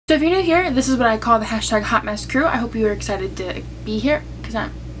So if you're new here, this is what I call the hashtag hot mess crew. I hope you are excited to be here because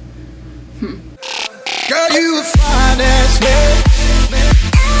I'm Girl, you a fine ass baby.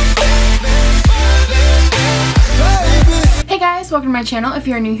 Hey guys, welcome to my channel. If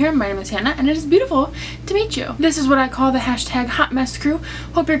you're new here, my name is Hannah and it is beautiful to meet you. This is what I call the hashtag hot mess crew.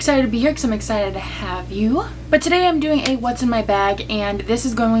 Hope you're excited to be here because I'm excited to have you. But today I'm doing a what's in my bag, and this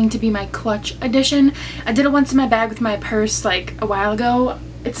is going to be my clutch edition. I did a what's in my bag with my purse like a while ago.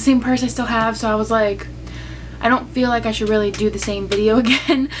 It's the same purse I still have, so I was like, I don't feel like I should really do the same video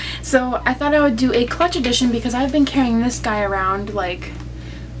again. So I thought I would do a clutch edition because I've been carrying this guy around like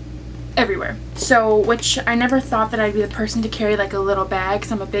everywhere. So, which I never thought that I'd be the person to carry like a little bag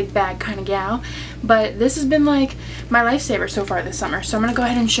because I'm a big bag kind of gal. But this has been like my lifesaver so far this summer. So I'm going to go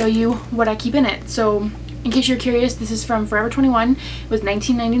ahead and show you what I keep in it. So in case you're curious, this is from Forever 21. It was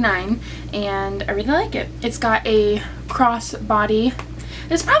 $19.99 and I really like it. It's got a cross body.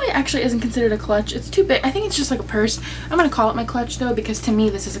 This probably actually isn't considered a clutch. It's too big. I think it's just like a purse. I'm going to call it my clutch though because to me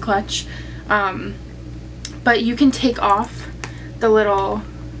this is a clutch. But you can take off the little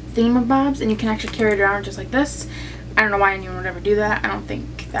thingamabobs and you can actually carry it around just like this. I don't know why anyone would ever do that. I don't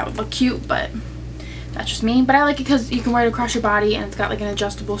think that would look cute, but that's just me. But I like it because you can wear it across your body and it's got like an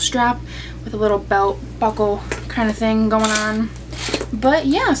adjustable strap with a little belt buckle kind of thing going on. But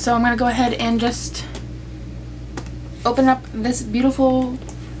yeah, so I'm going to go ahead and just open up this beautiful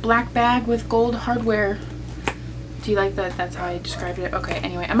black bag with gold hardware. Do you like that? That's how I described it. Okay,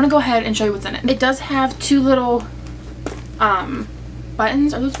 anyway, I'm going to go ahead and show you what's in it. It does have two little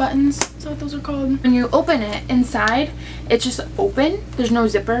buttons. Are those buttons? Is that what those are called? When you open it, inside it's just open. There's no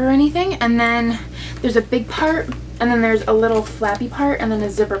zipper or anything, and then there's a big part and then there's a little flappy part and then a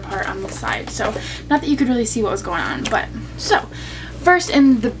zipper part on the side. So not that you could really see what was going on, but so first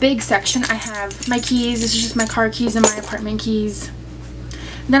in the big section I have my keys. This is just my car keys and my apartment keys.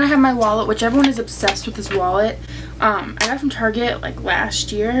 Then I have my wallet, which everyone is obsessed with this wallet. I got it from Target like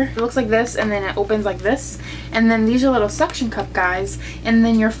last year. It looks like this and then it opens like this. And then these are little suction cup guys, and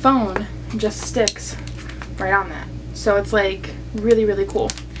then your phone just sticks right on that. So it's like really, really cool.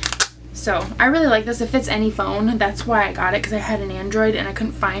 So I really like this. It fits any phone. That's why I got it, because I had an Android and I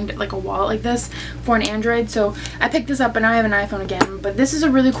couldn't find like a wallet like this for an Android. So I picked this up and now I have an iPhone again. But this is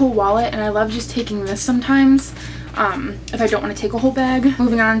a really cool wallet and I love just taking this sometimes. If I don't want to take a whole bag.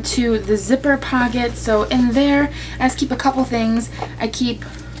 Moving on to the zipper pocket. So in there I just keep a couple things. I keep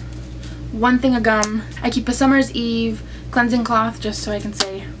one thing of gum. I keep a Summer's Eve cleansing cloth just so I can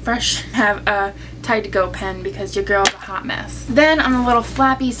stay fresh. I have a Tide to Go pen because your girl's a hot mess. Then on the little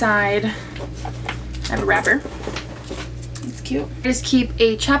flappy side I have a wrapper. It's cute. I just keep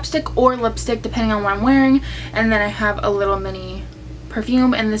a chapstick or lipstick depending on what I'm wearing, and then I have a little mini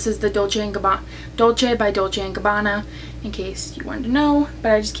perfume, and this is the Dolce by Dolce & Gabbana, in case you wanted to know.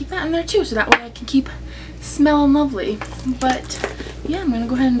 But I just keep that in there too, so that way I can keep smelling lovely. But yeah, I'm gonna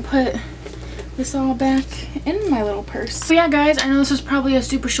go ahead and put this all back in my little purse. So yeah guys, I know this was probably a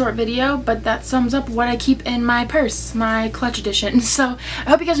super short video, but that sums up what I keep in my purse, my clutch edition. So I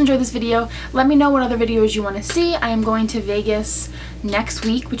hope you guys enjoyed this video. Let me know what other videos you want to see. I am going to Vegas next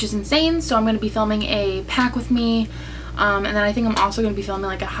week, which is insane, so I'm going to be filming a pack with me. And then I think I'm also going to be filming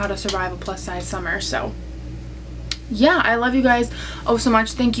like a how to survive a plus size summer. So yeah, I love you guys oh so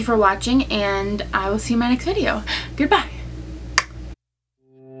much. Thank you for watching, and I will see you in my next video. Goodbye.